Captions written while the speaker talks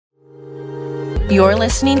You're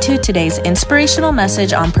listening to today's inspirational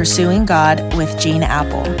message on Pursuing God with Gene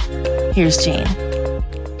Apple. Here's Gene.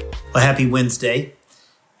 Well, happy Wednesday.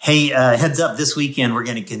 Hey, heads up, this weekend we're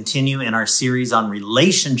going to continue in our series on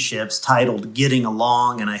relationships titled Getting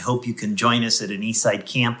Along, and I hope you can join us at an Eastside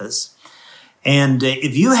campus. And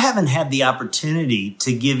if you haven't had the opportunity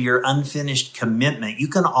to give your unfinished commitment, you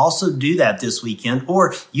can also do that this weekend,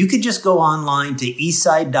 or you could just go online to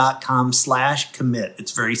eastside.com/commit.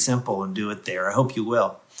 It's very simple and do it there. I hope you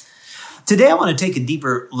will. Today, I want to take a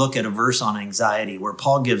deeper look at a verse on anxiety where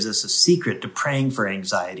Paul gives us a secret to praying for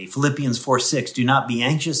anxiety. Philippians 4:6, do not be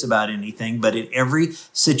anxious about anything, but in every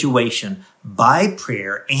situation, by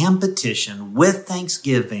prayer and petition, with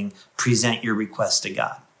thanksgiving, present your requests to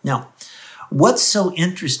God. Now, what's so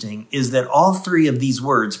interesting is that all three of these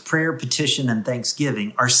words, prayer, petition, and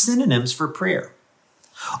thanksgiving, are synonyms for prayer.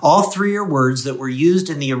 All three are words that were used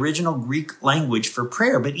in the original Greek language for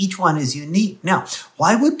prayer, but each one is unique. Now,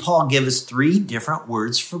 why would Paul give us three different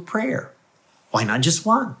words for prayer? Why not just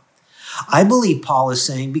one? I believe Paul is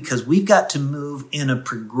saying because we've got to move in a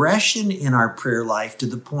progression in our prayer life to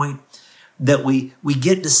the point that we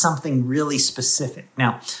get to something really specific.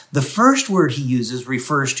 Now, the first word he uses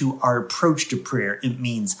refers to our approach to prayer. It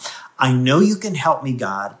means, I know you can help me,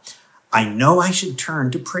 God. I know I should turn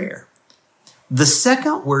to prayer. The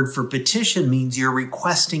second word for petition means you're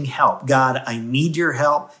requesting help. God, I need your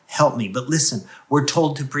help. Help me. But listen, we're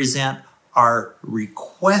told to present our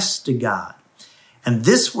request to God. And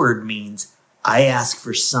this word means I ask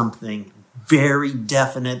for something very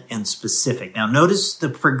definite and specific. Now, notice the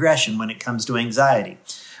progression when it comes to anxiety.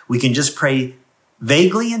 We can just pray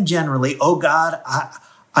vaguely and generally, oh God,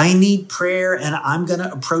 I need prayer and I'm going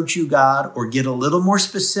to approach you, God, or get a little more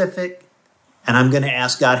specific. And I'm going to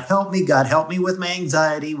ask God, help me with my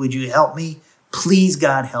anxiety. Would you help me? Please,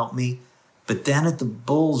 God, help me. But then at the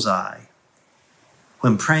bullseye,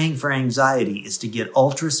 when praying for anxiety is to get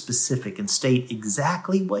ultra specific and state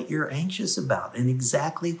exactly what you're anxious about and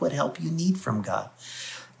exactly what help you need from God.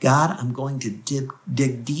 God, I'm going to dig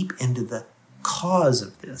deep into the cause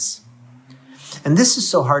of this. And this is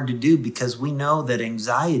so hard to do because we know that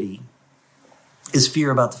anxiety is fear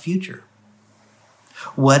about the future.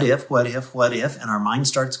 What if, and our mind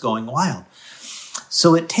starts going wild.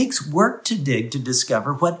 So it takes work to dig to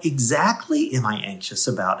discover what exactly am I anxious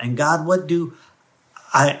about? And God, what do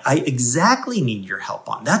I exactly need your help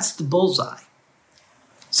on? That's the bullseye.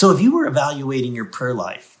 So if you were evaluating your prayer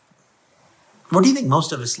life, where do you think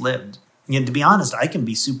most of us lived? And to be honest, I can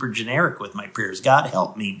be super generic with my prayers. God,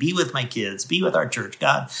 help me. Be with my kids. Be with our church.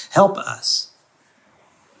 God, help us.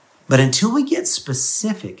 But until we get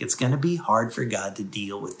specific, it's going to be hard for God to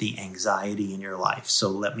deal with the anxiety in your life. So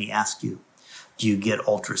let me ask you, do you get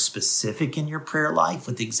ultra specific in your prayer life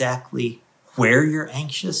with exactly where you're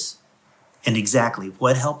anxious and exactly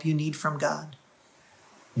what help you need from God?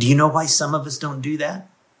 Do you know why some of us don't do that?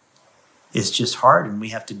 It's just hard and we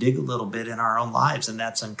have to dig a little bit in our own lives, and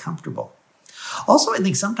that's uncomfortable. Also, I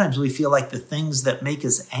think sometimes we feel like the things that make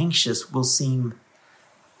us anxious will seem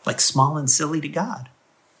like small and silly to God.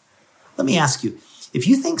 Let me ask you, if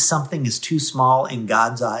you think something is too small in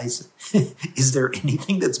God's eyes, is there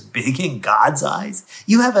anything that's big in God's eyes?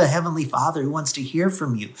 You have a heavenly Father who wants to hear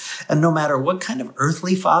from you. And no matter what kind of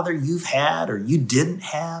earthly father you've had or you didn't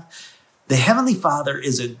have, the heavenly Father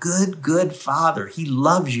is a good Father. He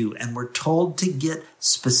loves you, and we're told to get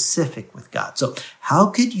specific with God. So how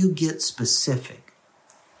could you get specific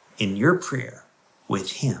in your prayer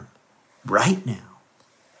with Him right now,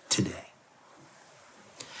 today?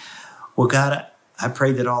 Well, God, I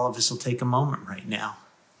pray that all of us will take a moment right now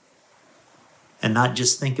and not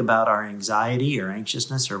just think about our anxiety or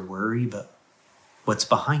anxiousness or worry, but what's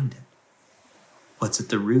behind it, what's at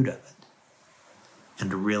the root of it,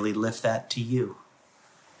 and to really lift that to you.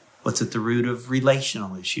 What's at the root of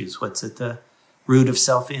relational issues? What's at the root of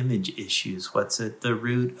self-image issues? What's at the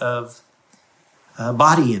root of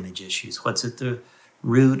body image issues? What's at the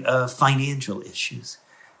root of financial issues?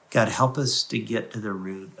 God, help us to get to the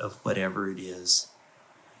root of whatever it is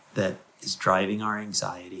that is driving our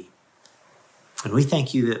anxiety. And we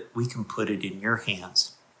thank you that we can put it in your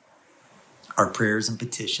hands, our prayers and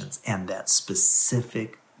petitions, and that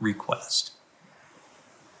specific request.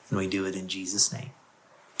 And we do it in Jesus' name.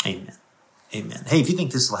 Amen. Amen. Hey, if you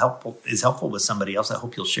think this is helpful with somebody else, I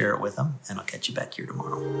hope you'll share it with them, and I'll catch you back here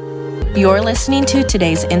tomorrow. You're listening to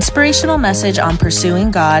today's inspirational message on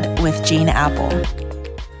Pursuing God with Gene Apple.